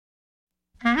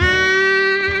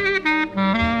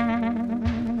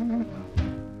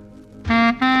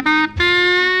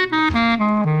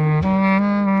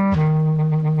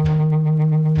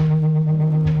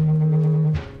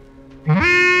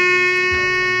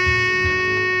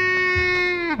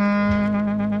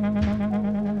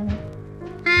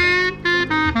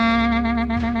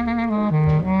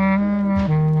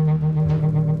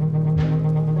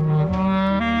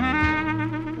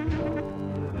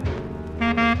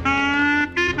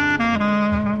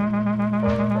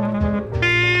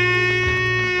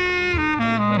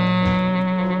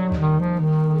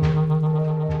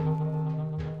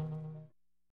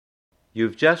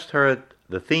You've just heard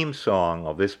the theme song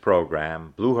of this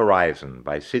program, Blue Horizon,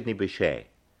 by Sidney Bechet.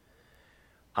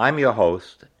 I'm your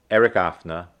host, Eric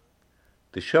Offner.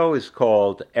 The show is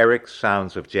called Eric's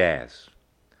Sounds of Jazz,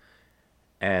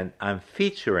 and I'm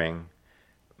featuring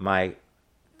my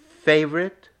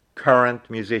favorite current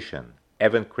musician,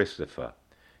 Evan Christopher.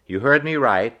 You heard me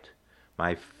right,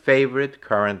 my favorite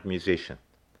current musician.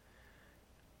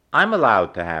 I'm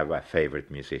allowed to have a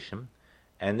favorite musician,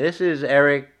 and this is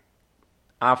Eric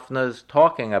Offner's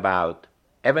talking about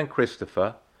Evan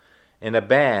Christopher in a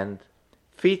band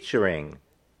featuring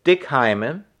Dick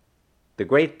Hyman, the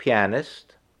great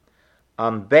pianist.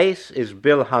 On bass is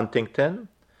Bill Huntington,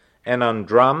 and on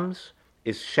drums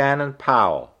is Shannon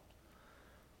Powell.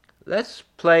 Let's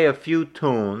play a few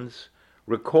tunes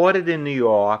recorded in New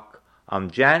York on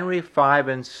January 5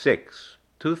 and 6,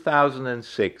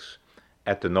 2006,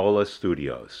 at the NOLA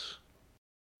Studios.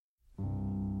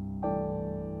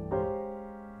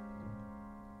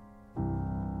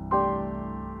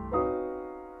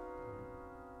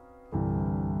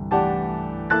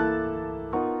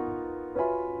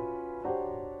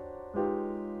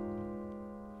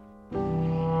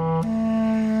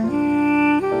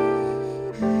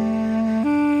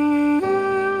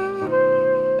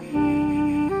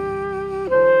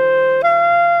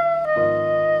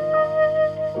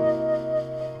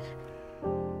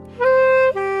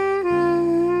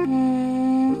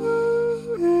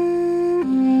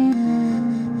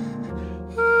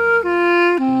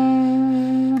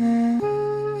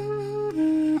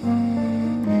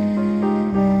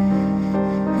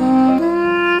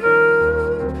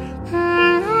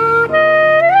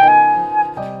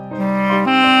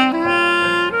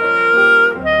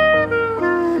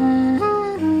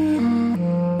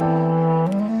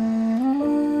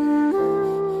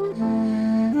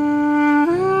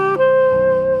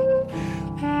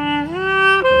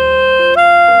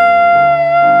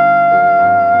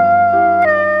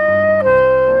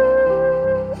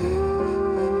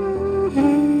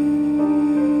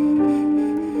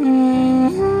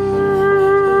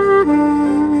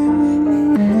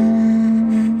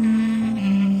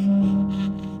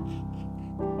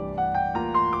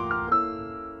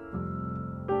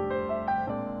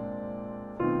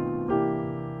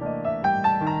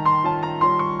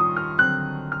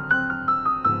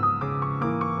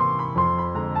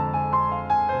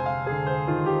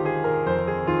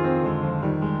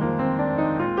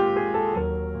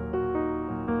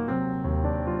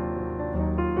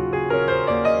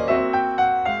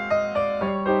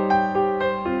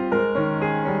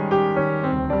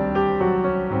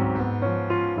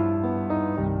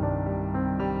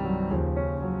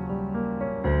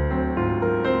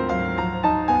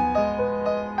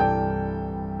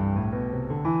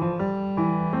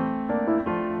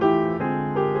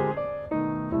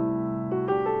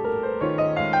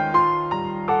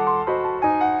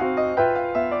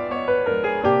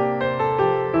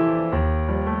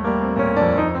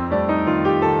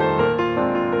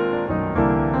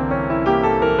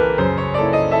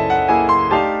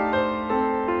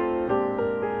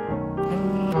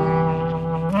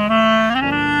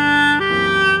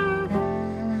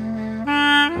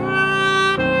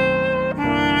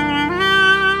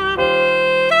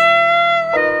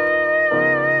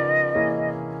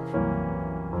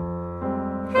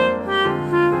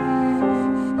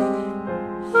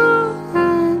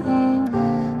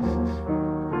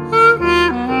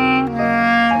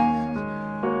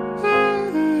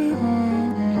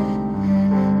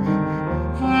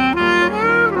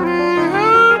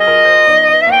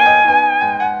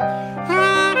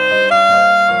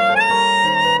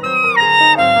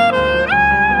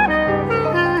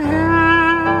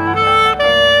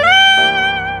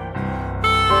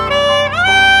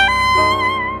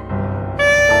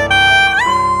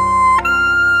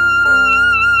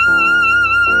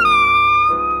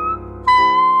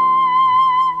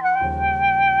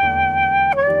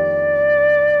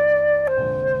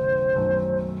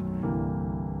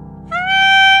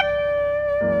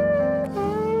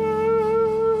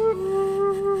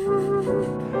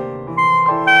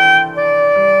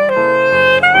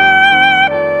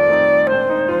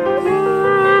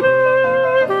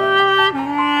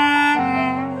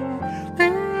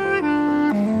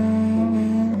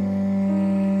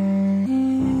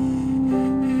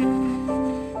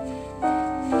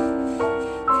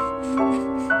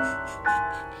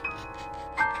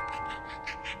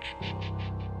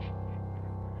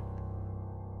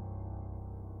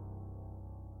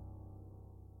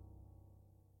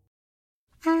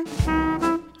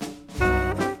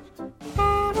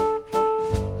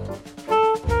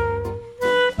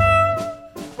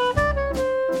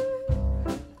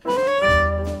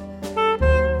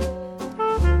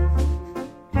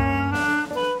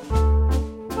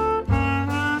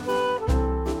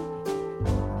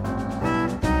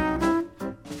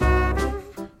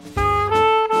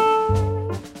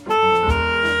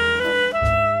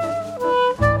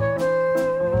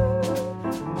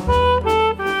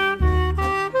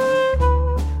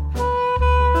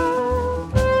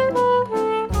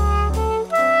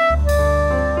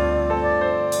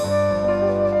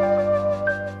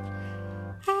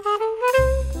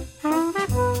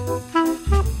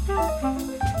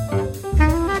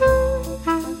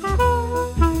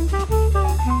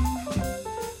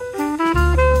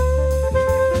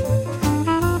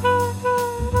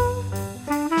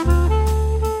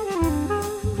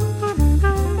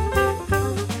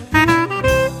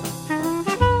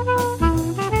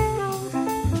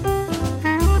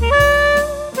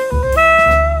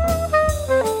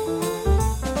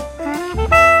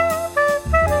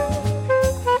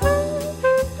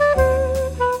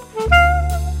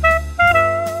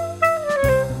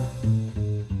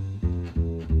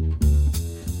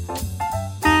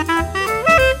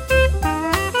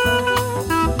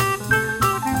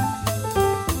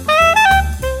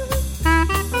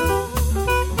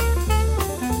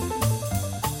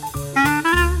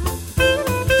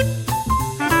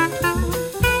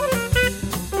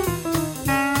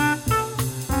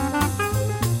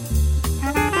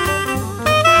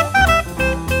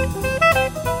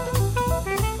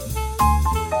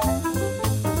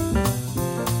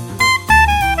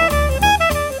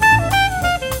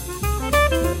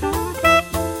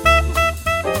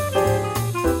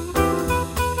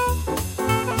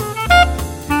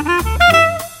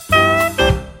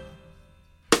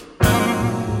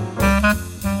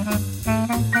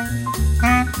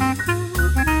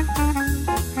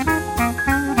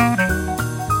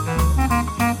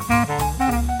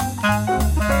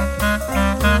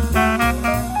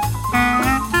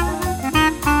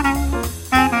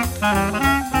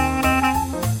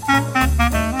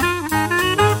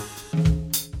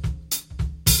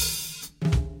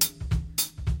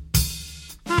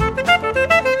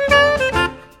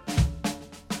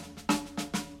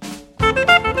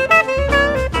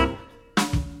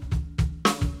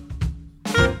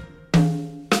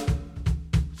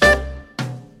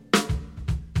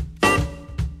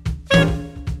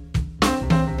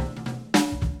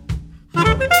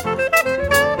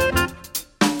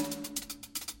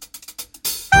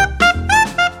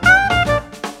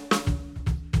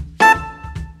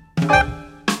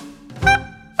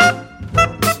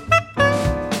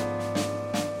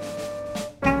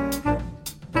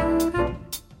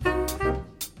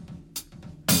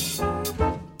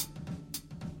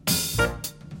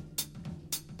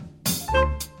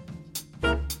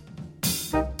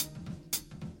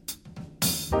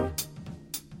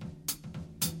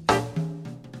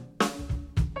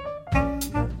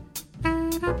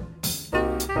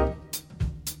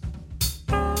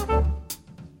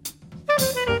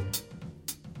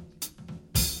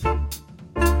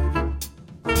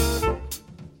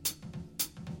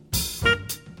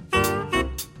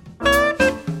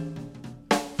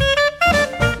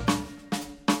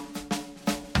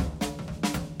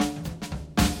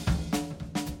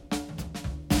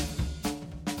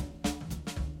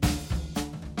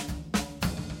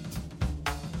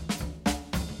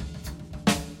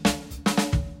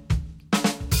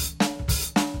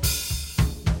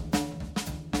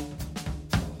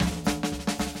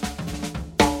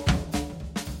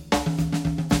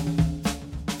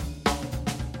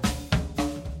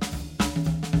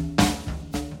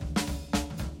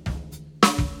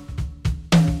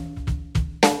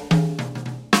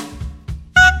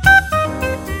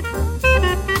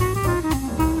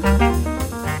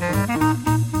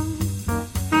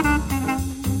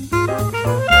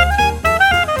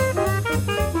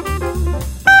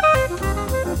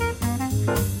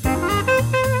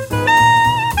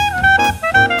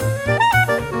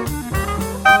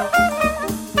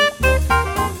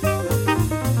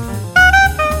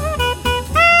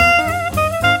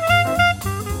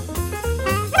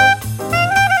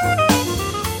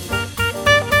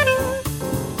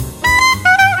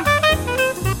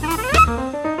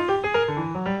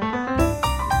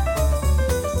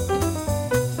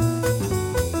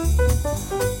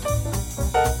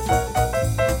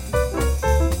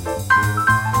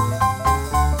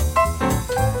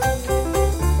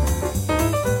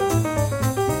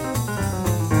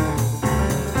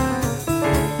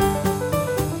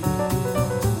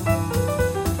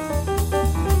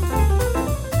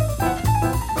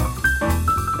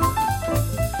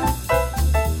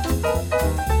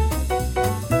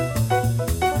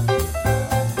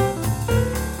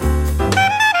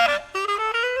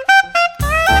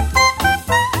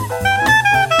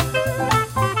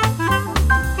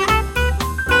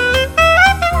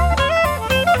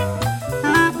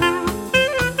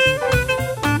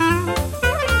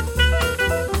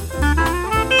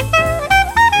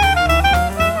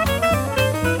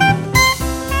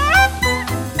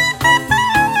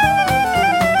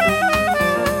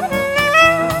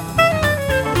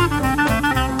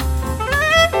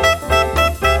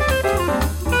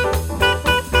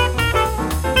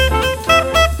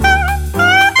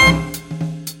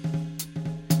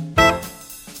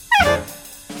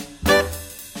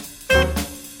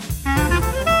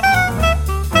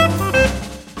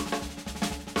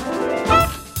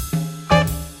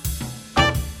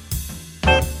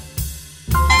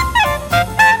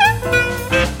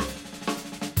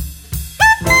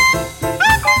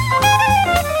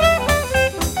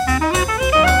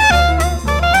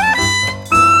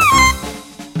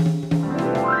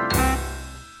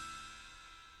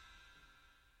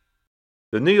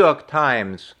 The New York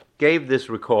Times gave this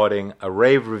recording a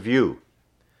rave review,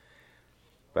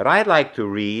 but I'd like to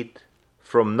read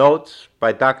from notes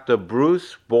by Dr.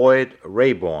 Bruce Boyd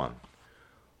Rayborn.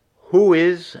 Who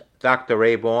is Dr.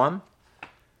 Rayborn?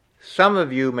 Some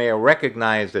of you may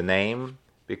recognize the name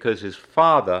because his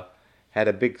father had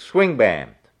a big swing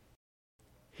band.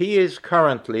 He is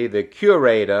currently the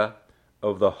curator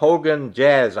of the Hogan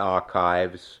Jazz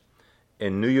Archives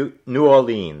in New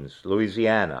Orleans,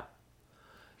 Louisiana.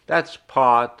 That's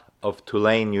part of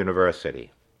Tulane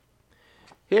University.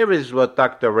 Here is what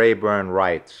Dr. Rayburn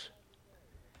writes.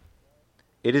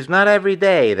 It is not every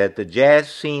day that the jazz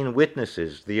scene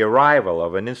witnesses the arrival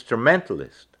of an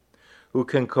instrumentalist who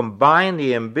can combine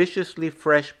the ambitiously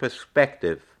fresh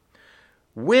perspective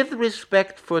with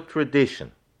respect for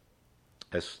tradition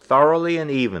as thoroughly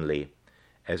and evenly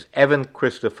as Evan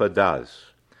Christopher does.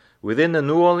 Within the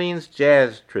New Orleans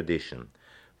jazz tradition,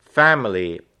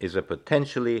 Family is a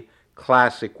potentially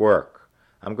classic work.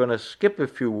 I'm going to skip a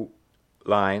few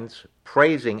lines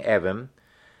praising Evan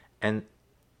and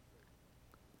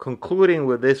concluding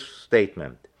with this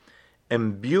statement.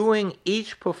 Imbuing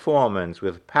each performance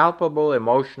with palpable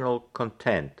emotional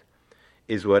content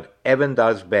is what Evan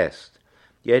does best,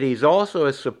 yet he's also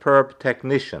a superb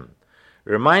technician,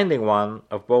 reminding one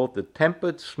of both the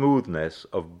tempered smoothness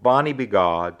of Bonnie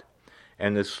Bigard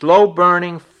and the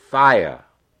slow-burning fire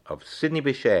of Sidney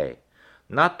Bechet,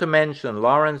 not to mention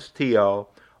Lawrence Tio,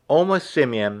 Omar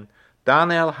Simeon,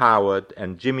 Donnell Howard,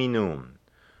 and Jimmy Noon.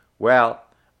 Well,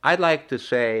 I'd like to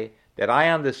say that I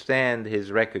understand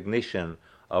his recognition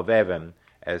of Evan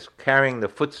as carrying the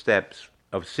footsteps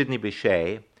of Sidney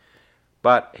Bechet,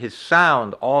 but his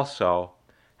sound also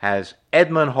has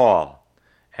Edmund Hall.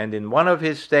 And in one of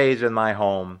his stays in my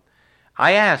home,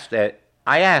 I asked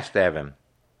Evan,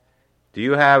 do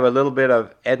you have a little bit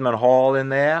of Edmund Hall in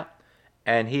there?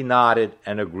 And he nodded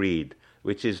and agreed,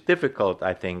 which is difficult,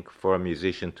 I think, for a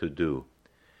musician to do.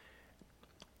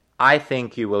 I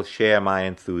think you will share my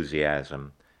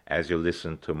enthusiasm as you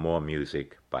listen to more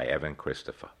music by Evan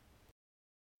Christopher.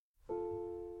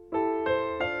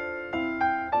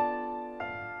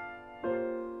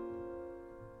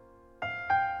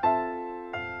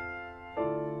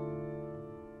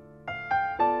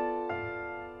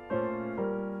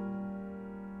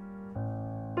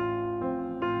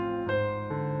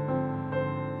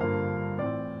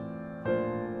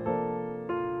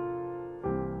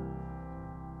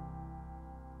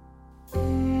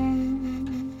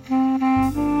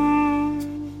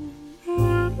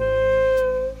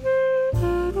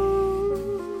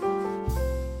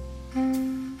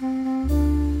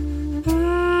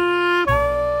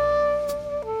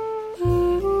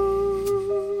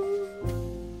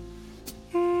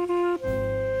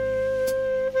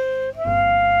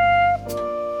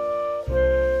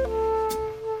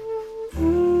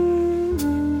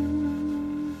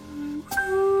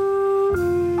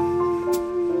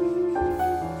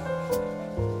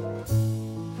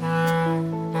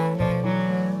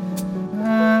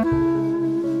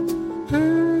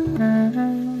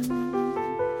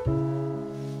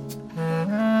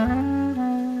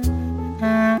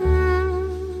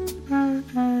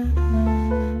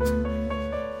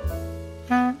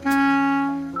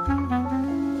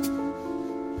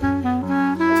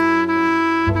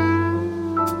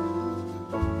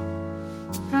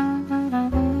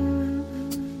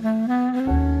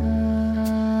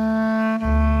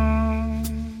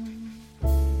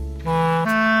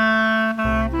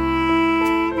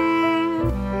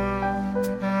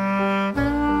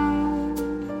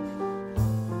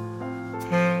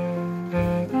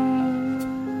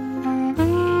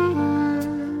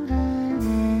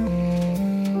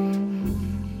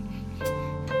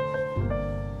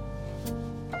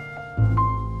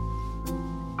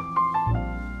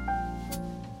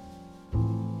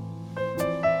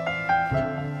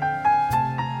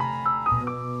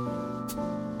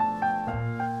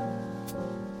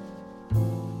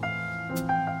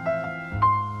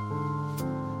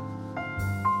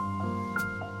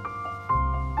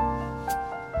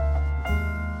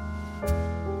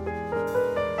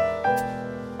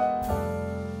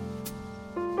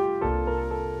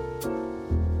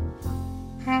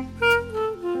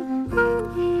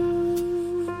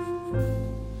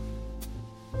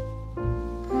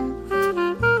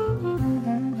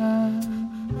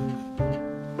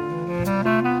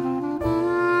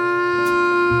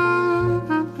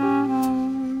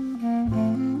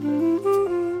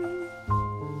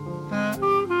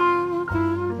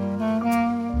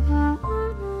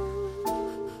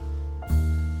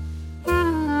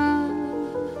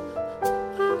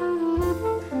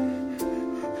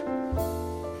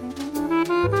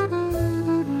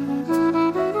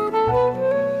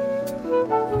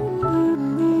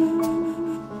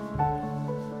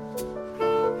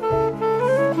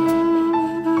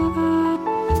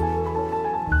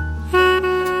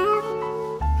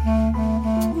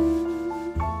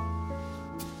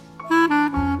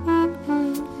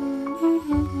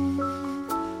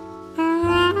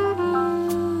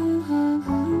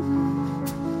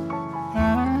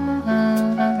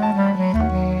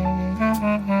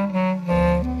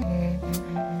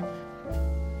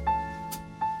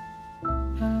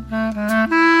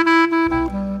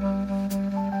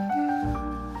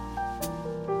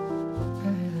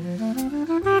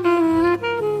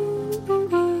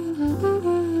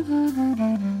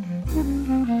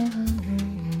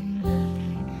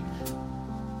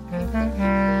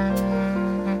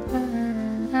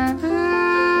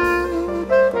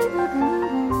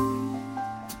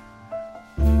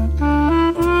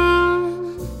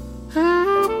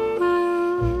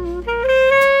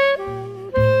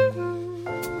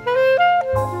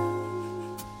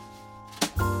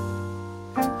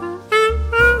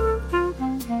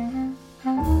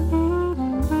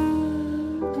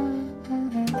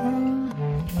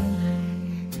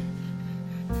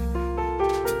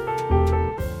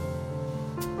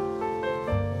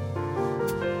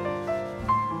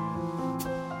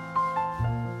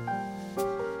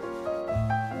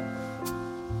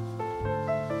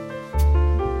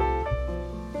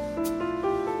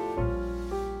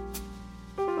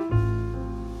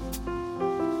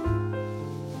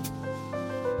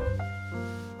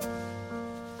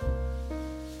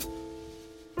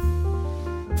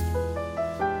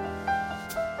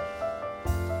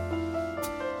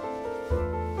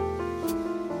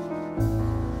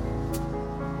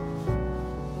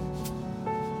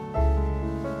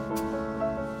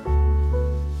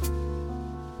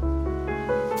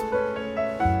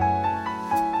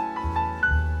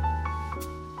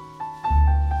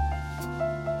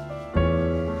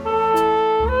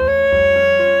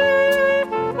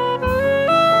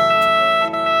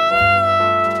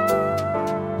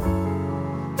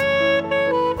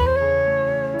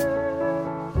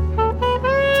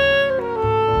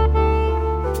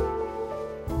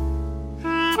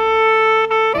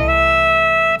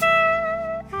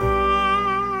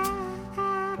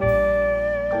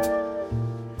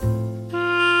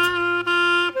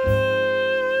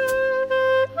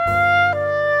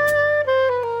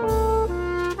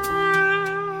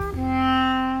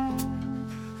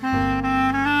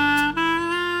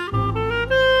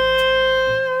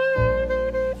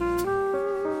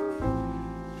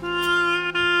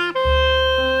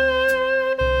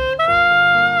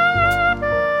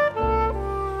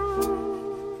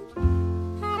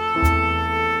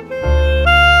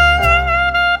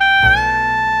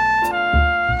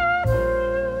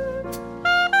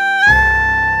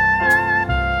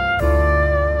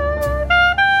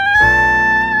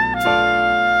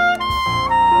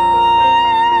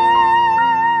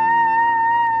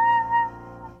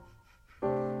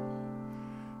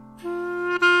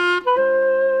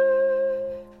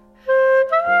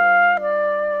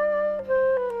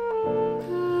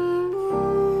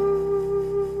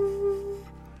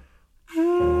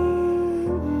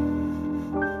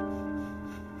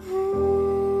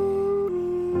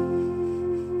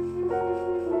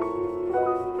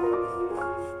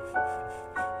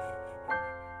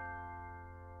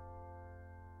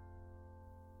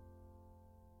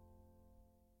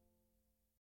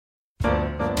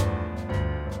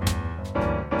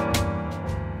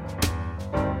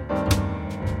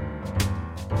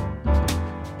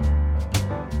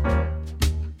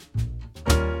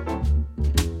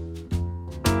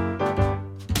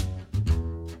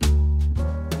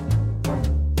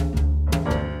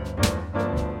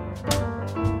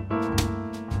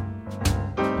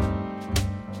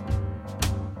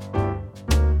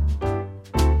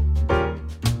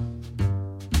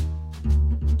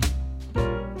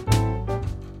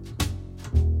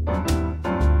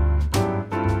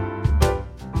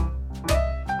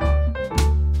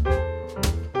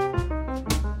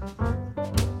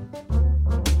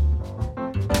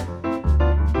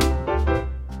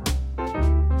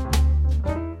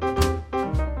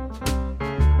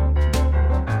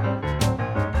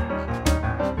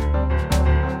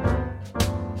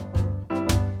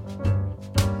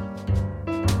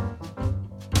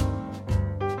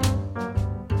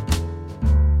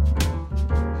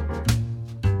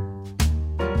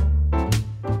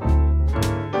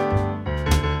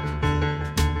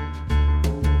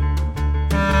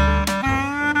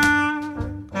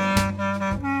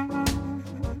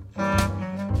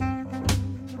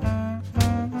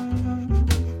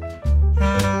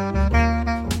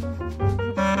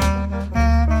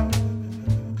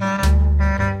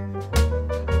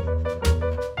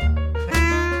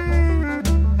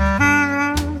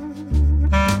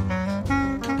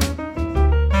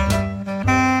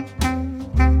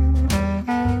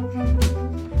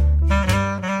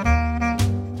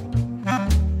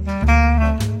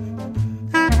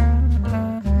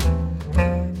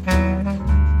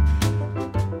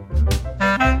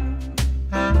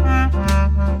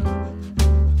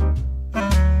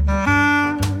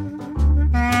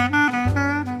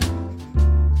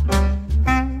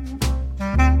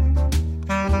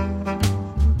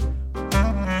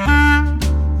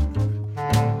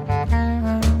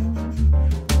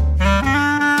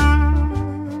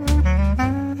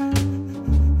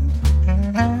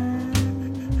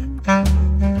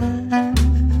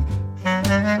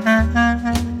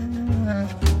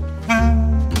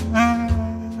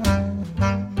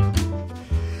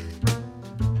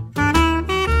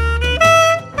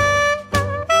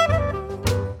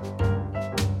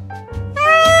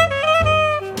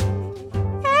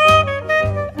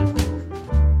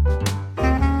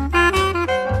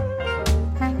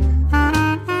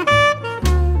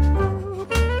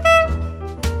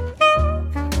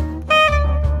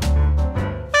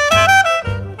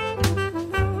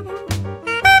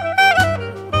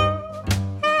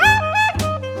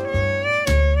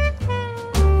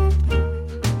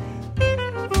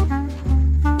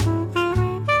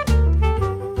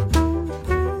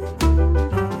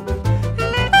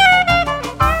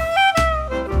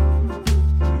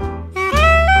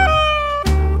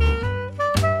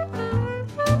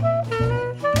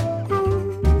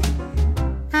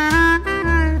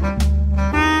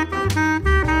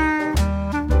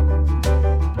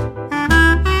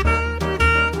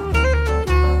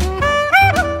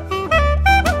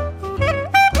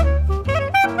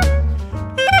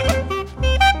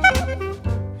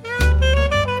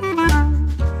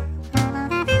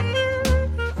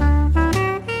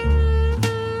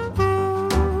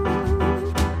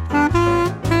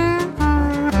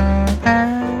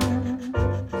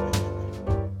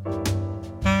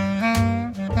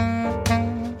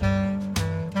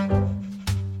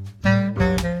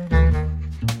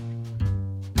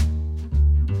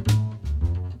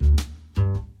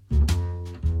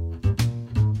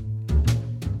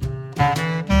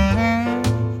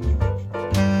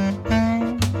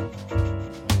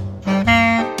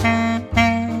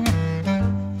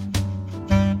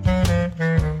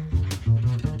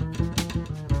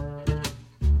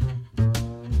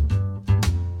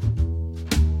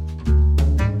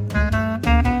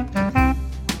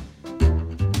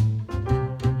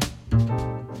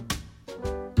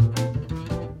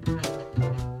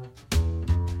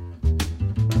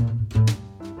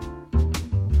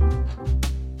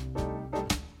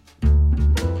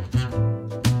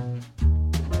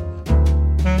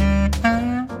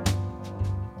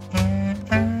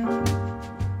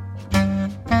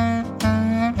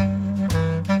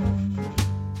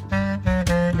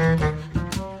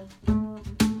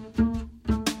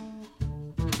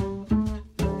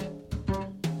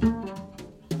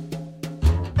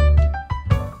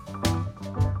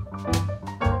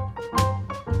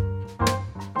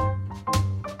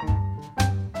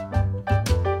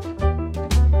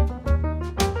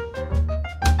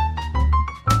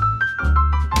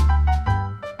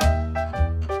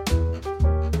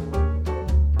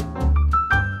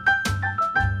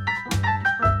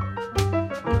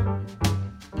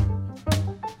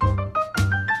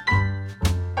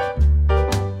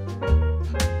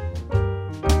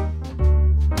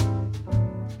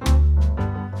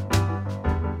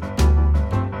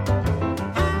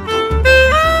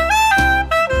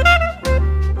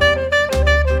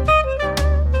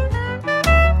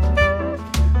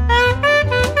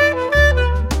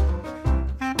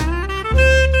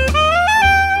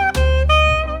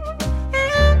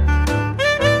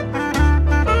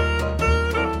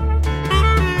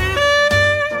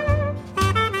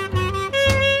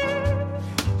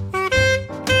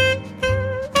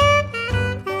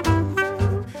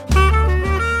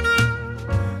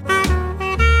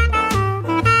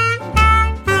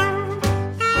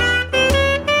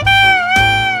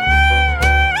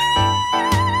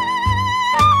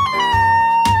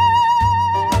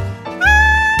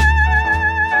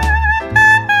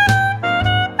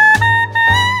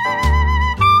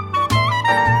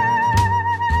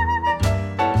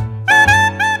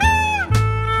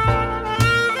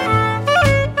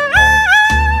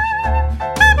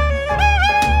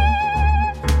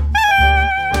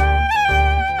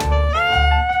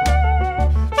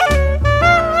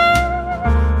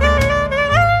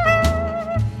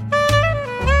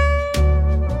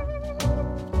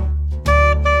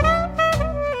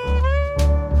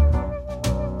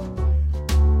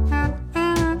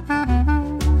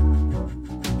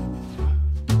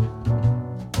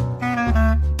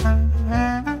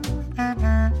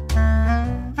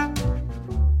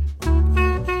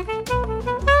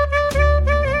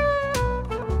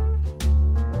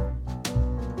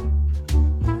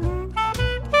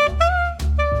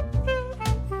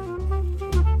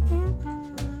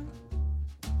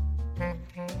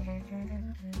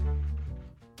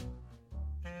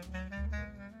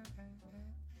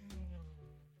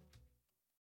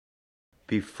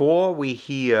 Before we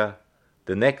hear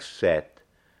the next set,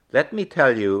 let me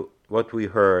tell you what we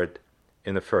heard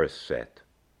in the first set.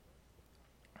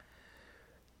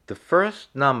 The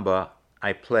first number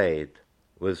I played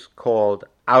was called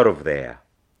Out of There,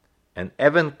 an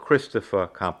Evan Christopher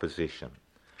composition.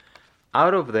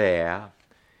 Out of There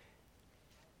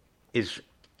is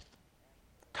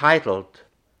titled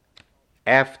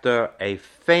after a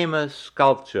famous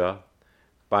sculpture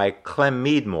by Clem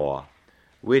Meadmore,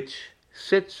 which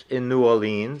sits in New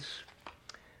Orleans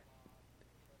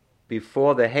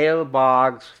before the Hale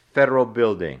Boggs Federal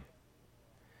Building.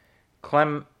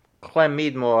 Clem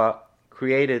Meadmore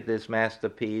created this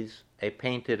masterpiece, a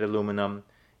painted aluminum,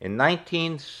 in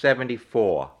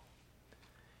 1974.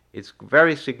 It's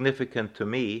very significant to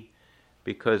me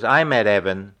because I met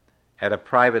Evan at a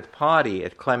private party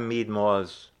at Clem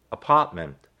Meadmore's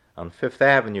apartment on Fifth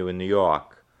Avenue in New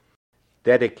York,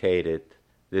 dedicated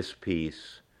this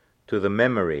piece to the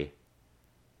memory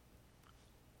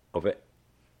of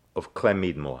Clem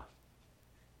Meadmore.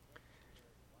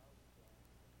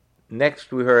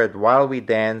 Next we heard While We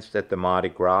Danced at the Mardi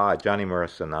Gras, a Johnny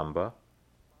Mercer number,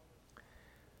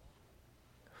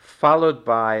 followed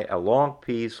by a long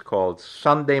piece called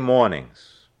Sunday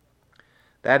Mornings.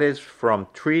 That is from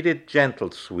Treated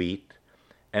Gentle Suite,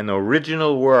 an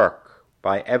original work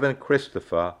by Evan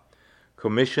Christopher,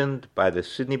 commissioned by the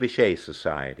Sidney Bechet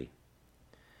Society.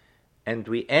 And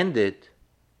we ended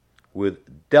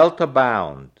with Delta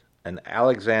Bound, an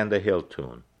Alexander Hill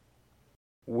tune.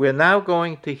 We're now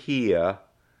going to hear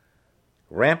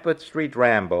Rampart Street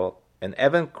Ramble, an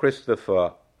Evan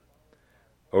Christopher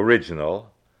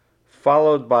original,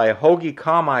 followed by Hoagy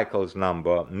Carmichael's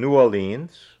number, New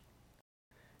Orleans,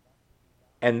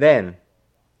 and then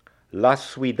La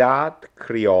Ciudad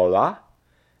Criolla,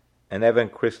 an Evan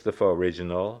Christopher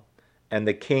original, and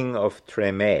The King of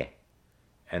Treme,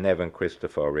 an Evan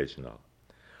Christopher original.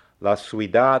 La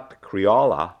Ciudad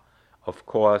Criolla, of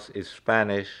course, is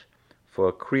Spanish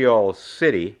for Creole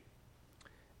city,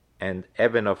 and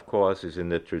Evan, of course, is in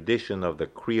the tradition of the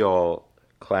Creole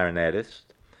clarinetist.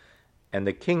 And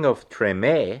The King of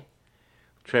Treme,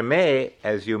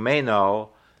 as you may know,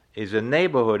 is a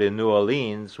neighborhood in New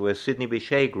Orleans where Sidney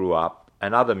Bechet grew up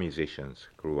and other musicians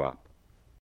grew up.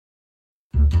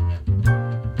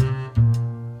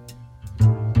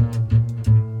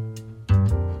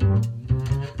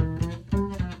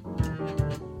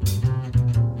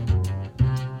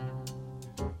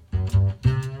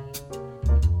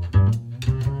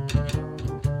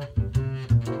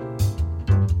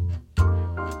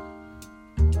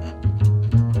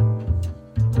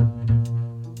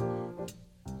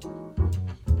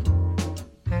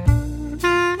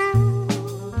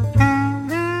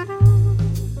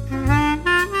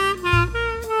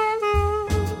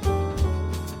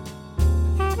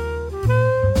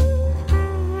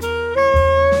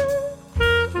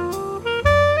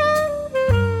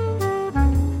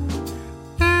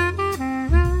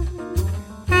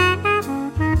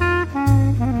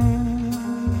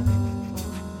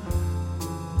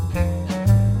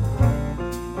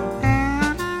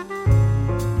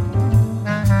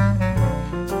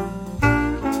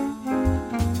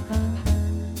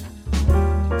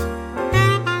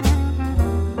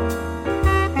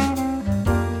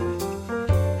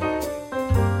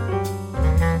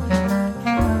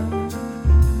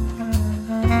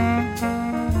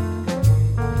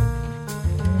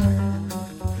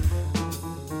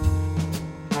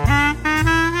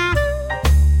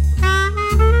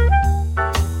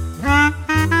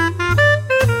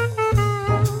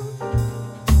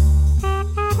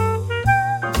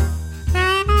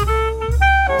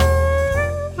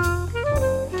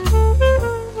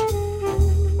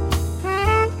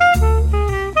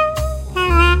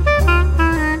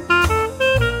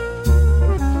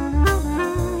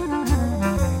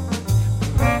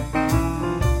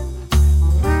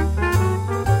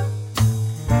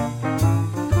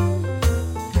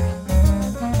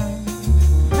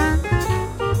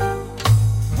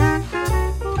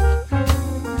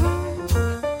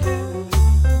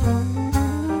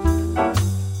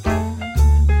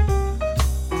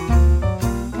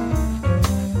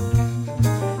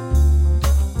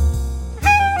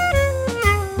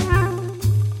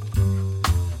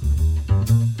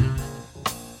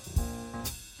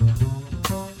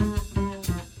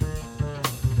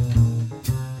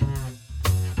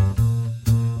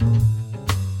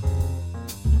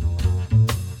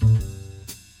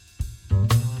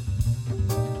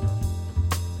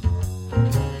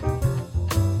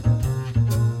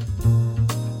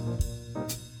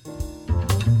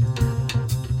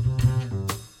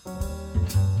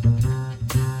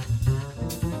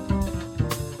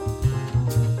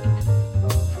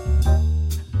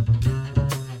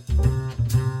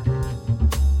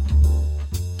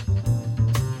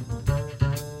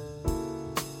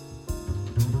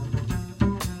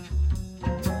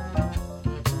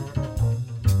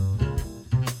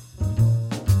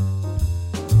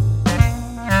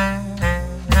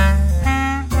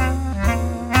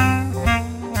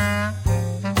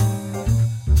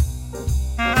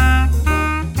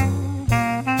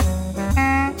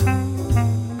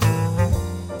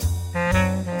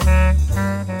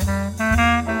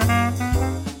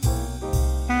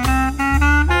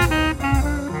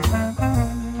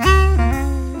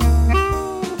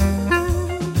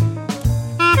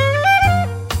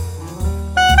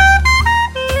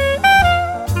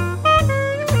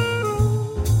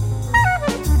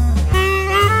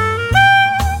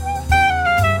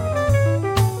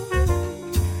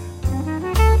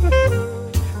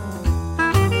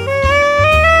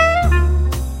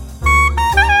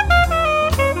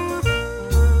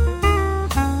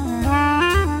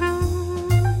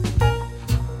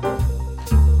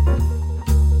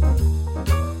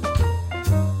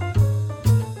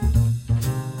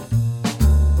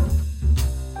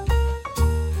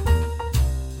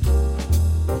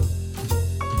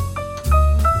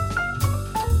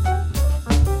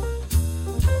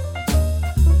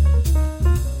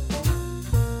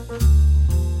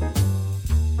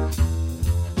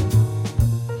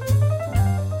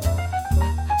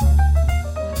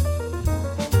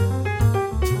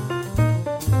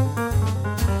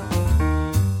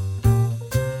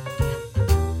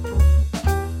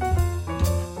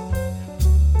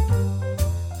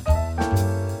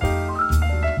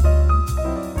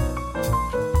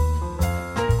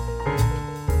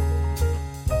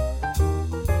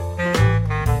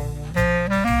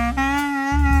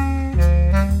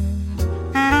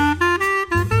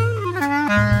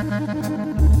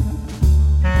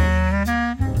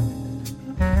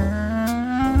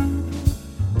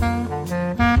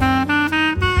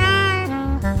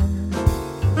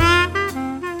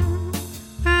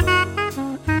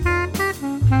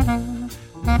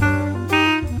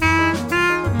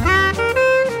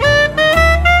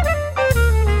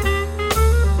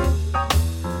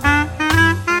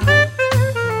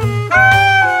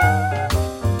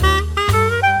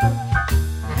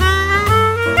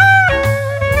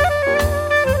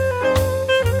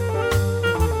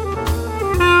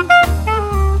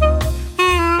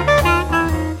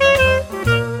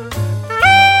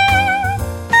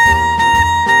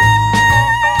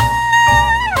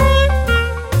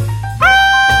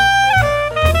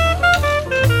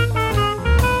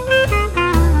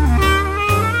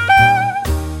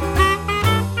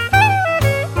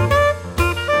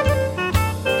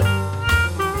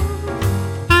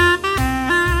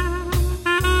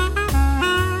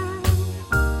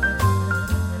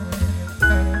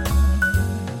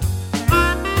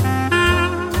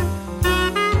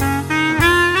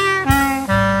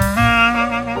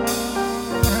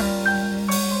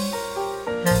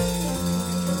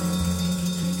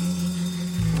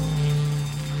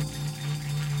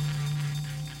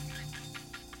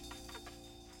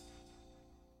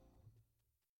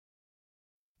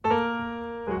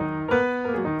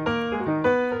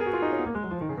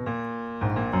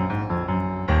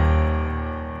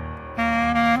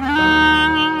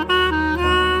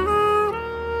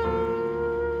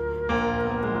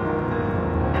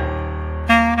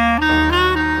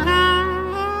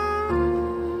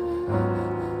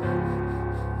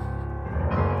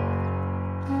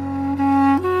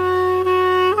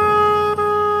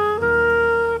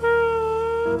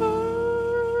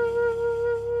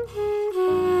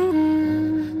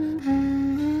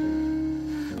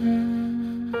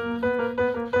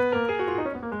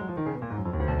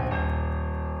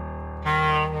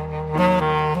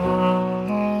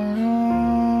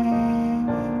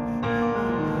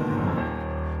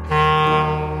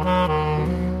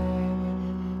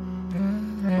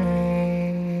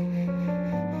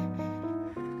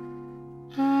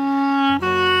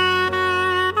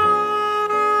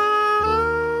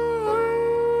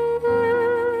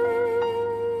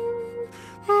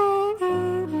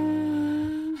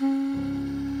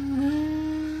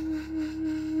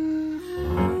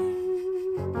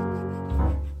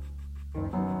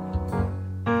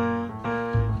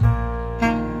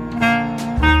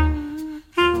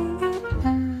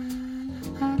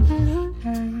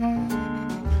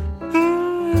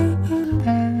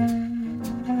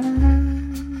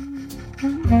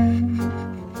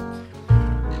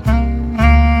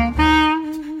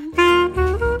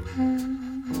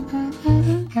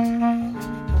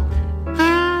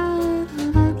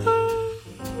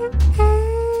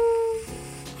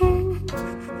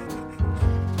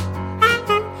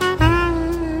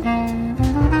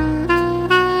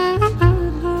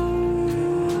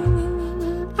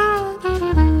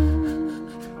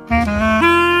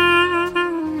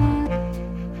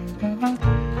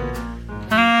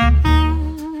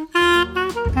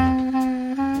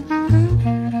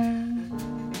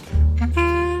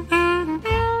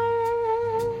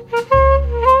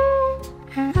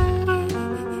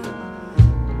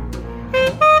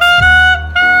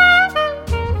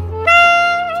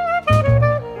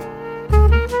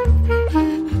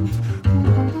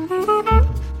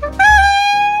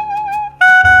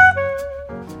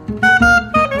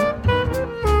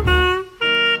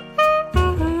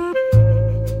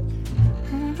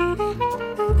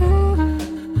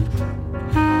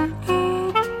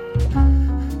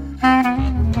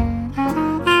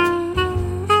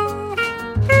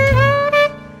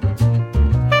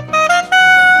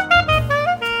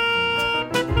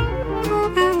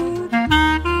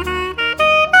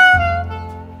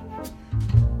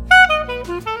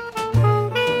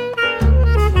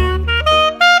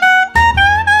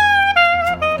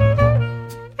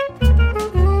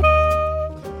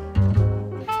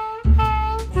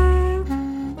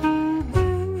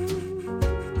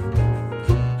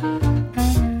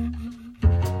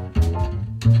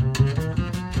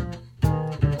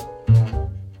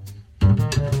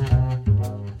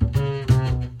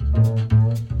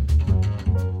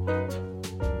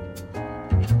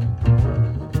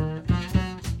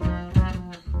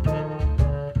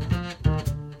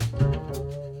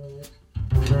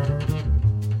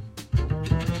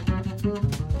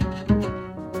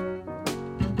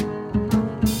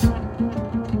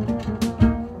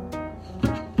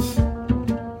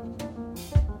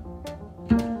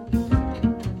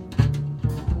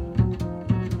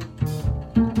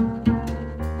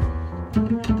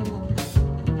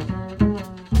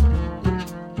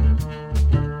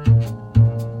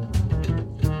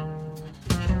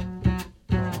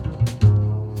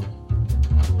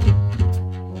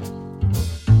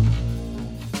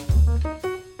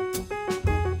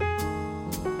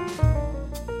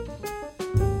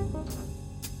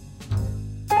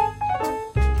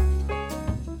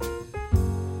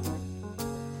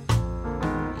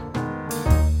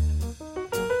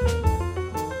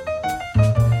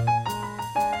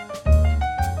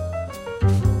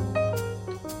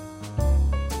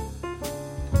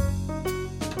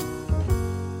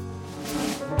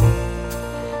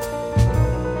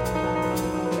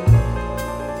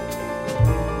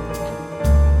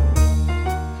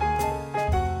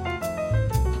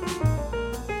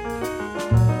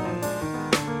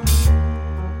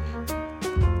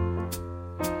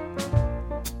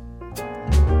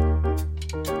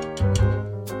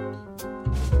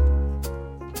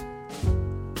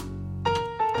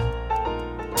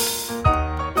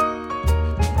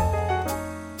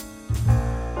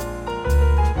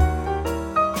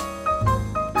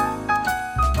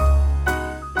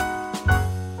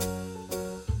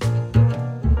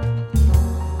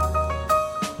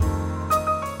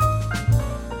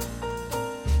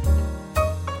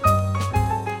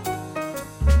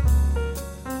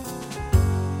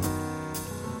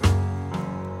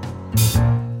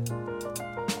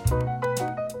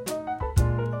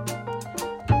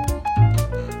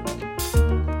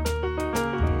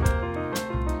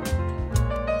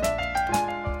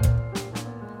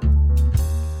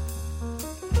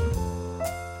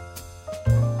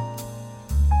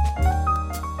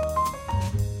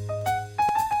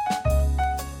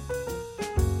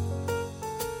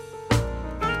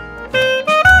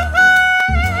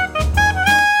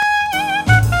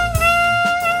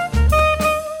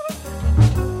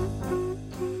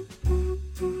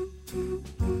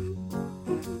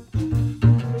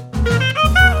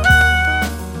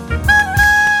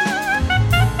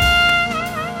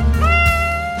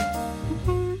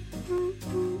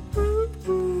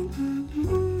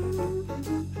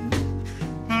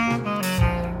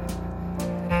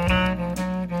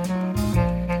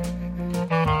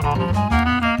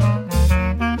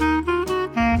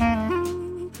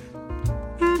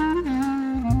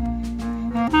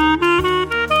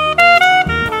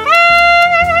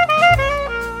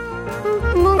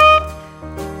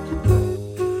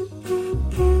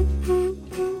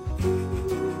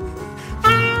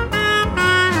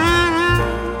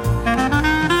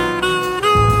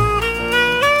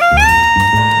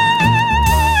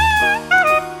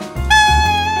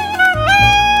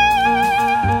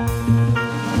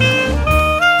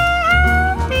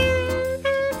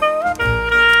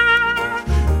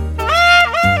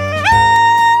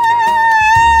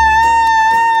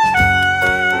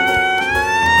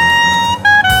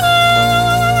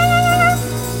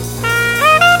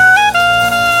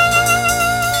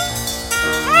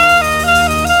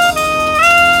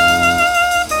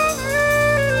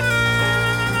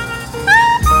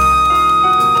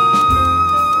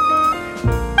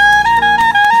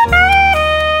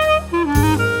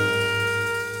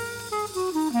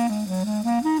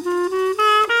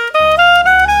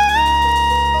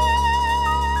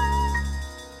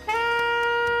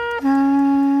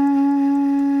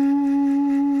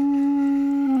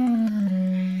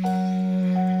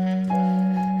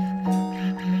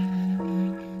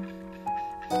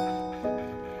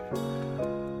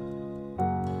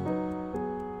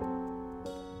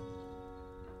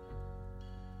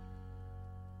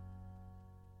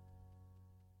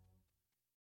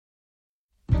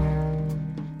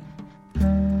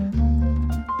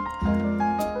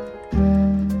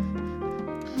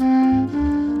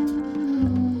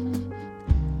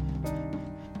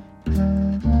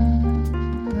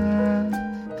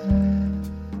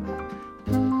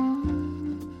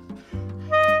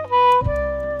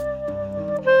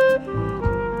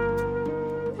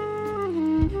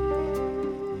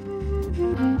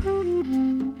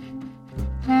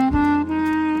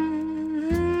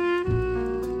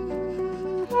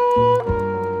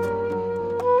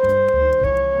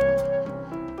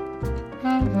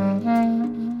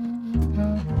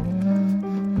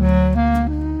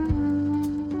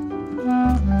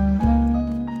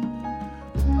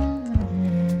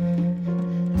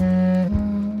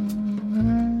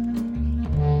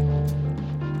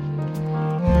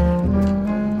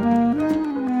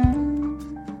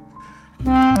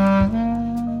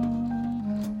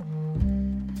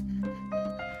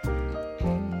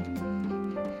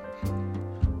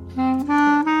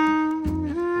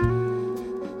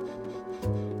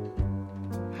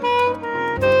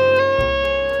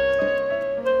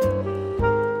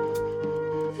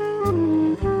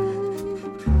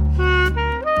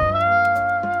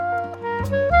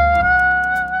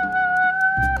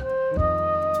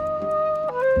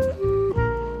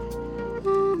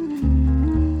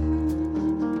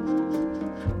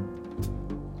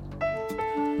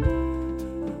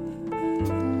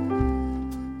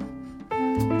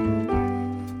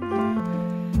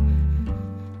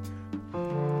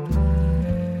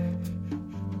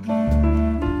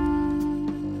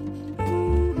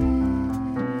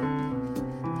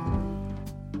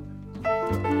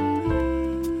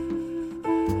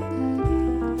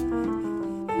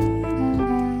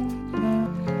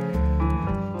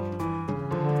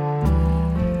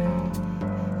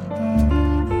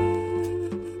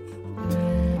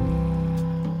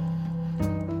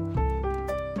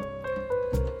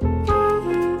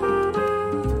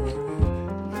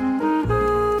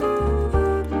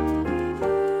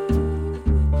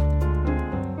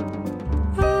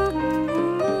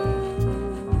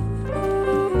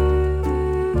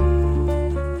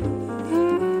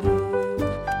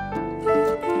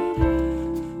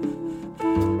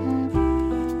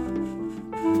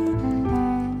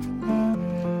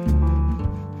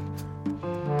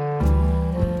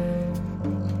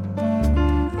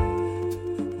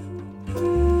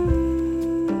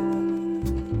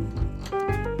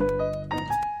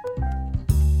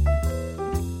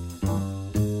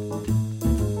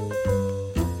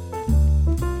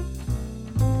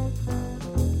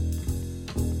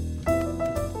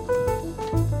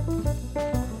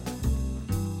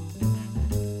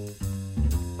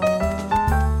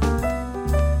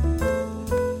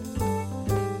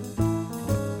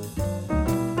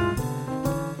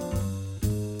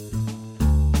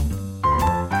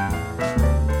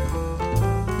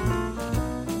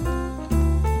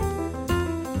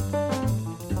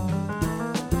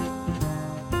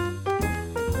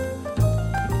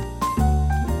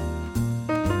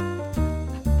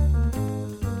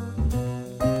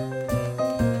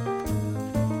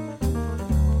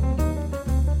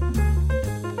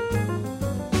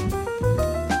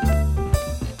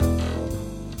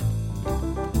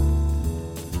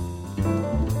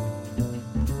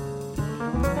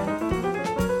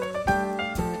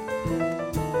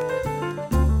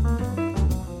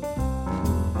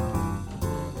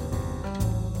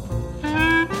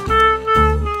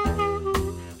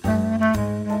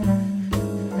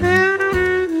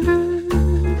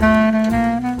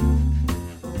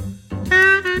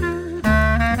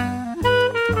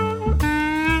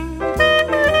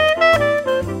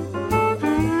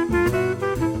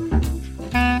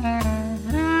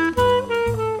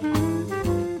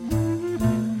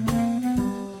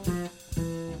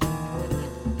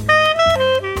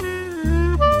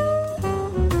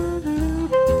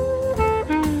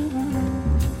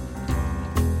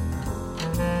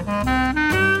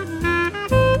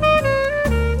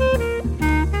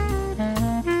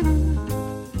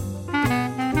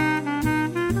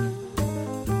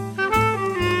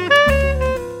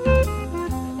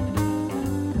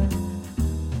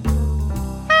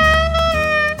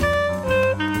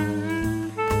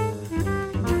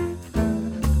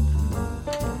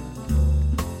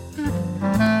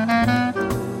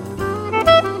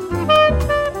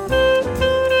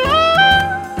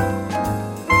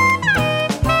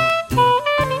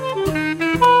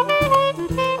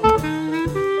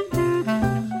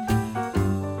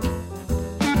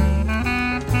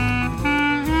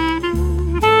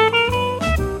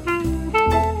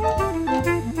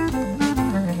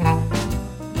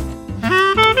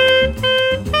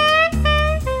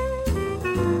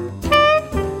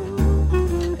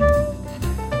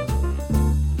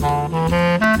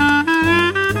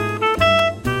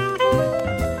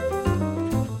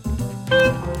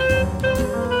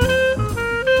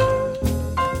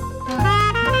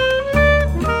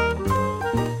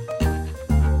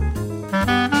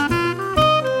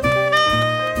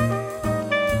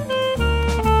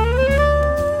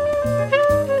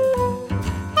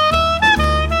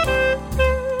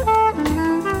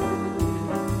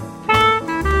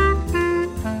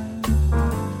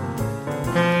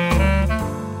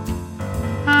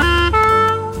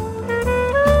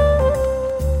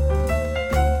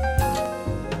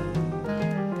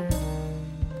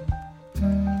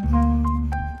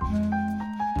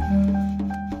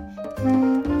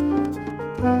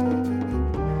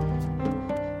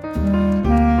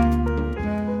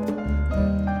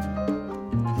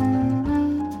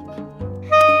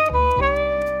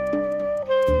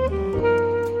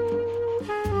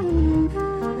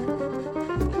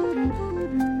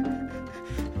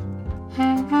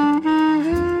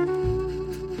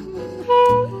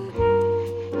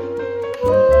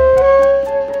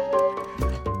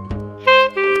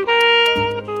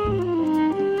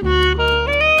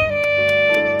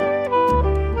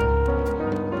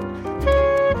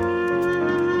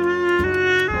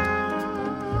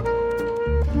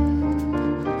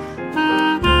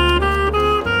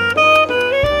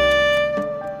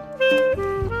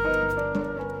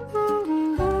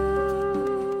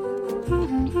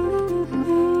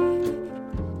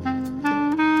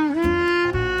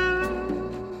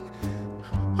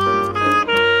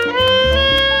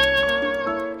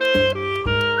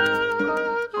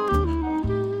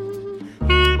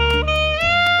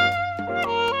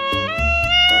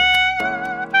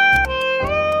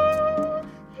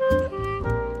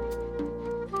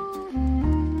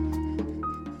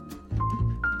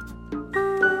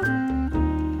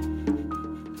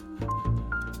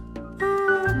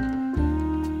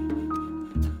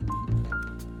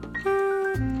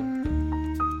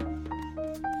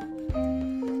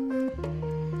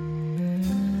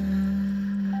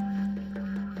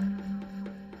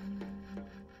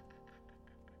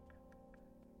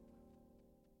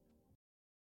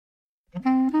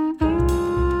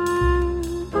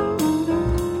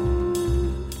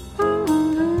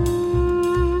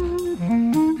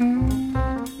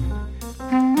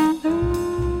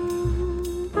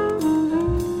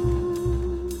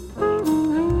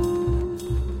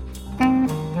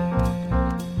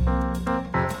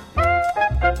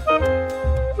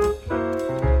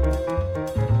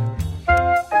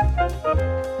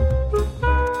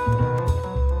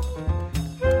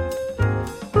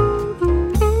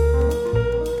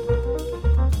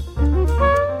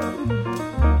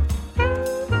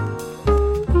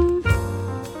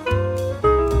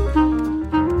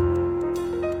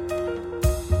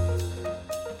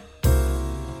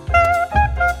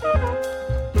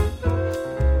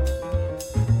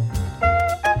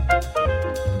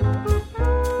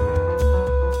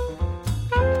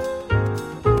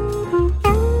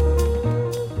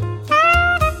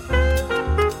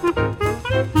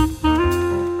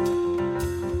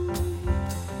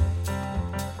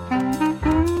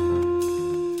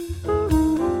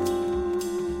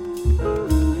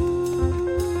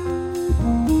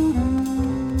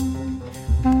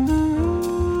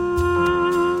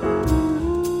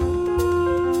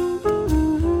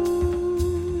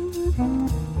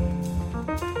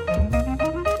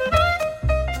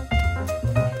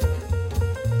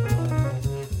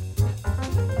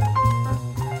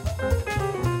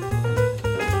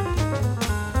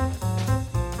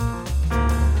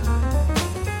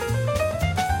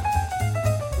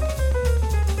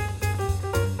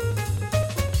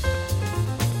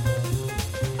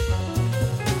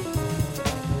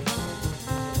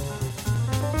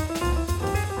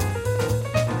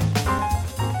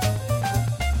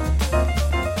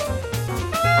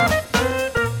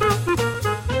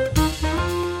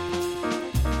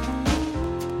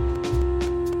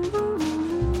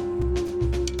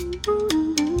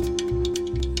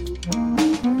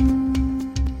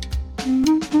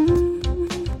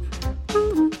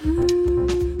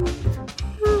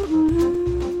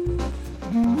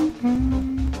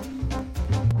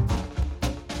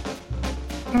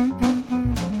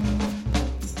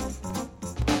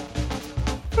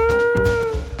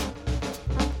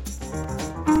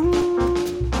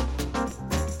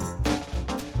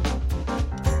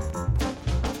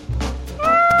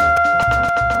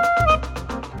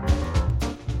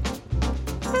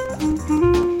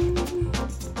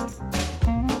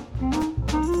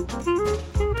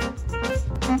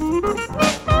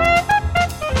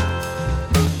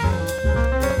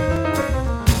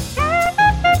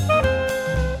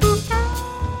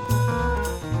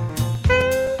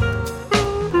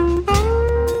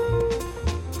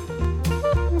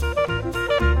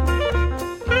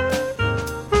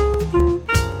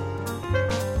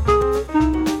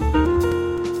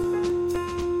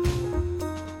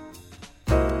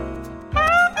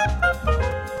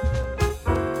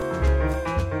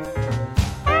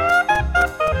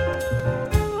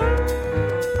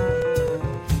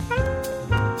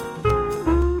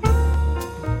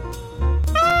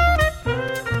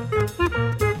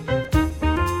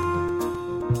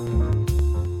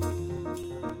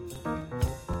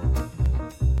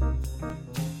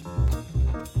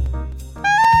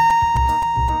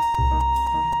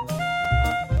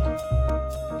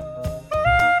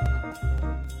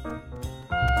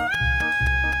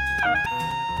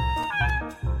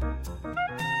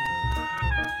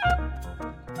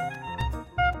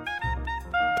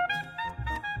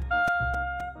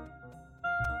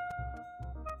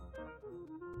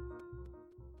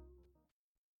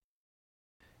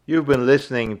 You've been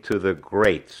listening to the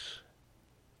greats.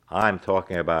 I'm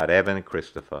talking about Evan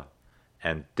Christopher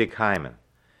and Dick Hyman.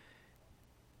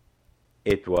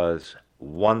 It was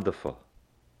wonderful.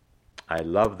 I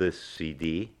love this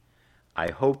CD.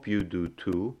 I hope you do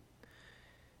too.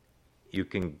 You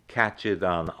can catch it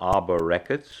on Arbor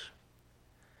Records.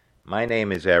 My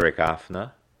name is Eric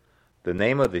Offner. The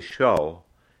name of the show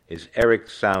is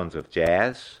Eric's Sounds of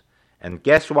Jazz. And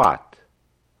guess what?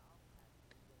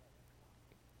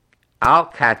 I'll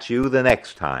catch you the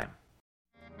next time.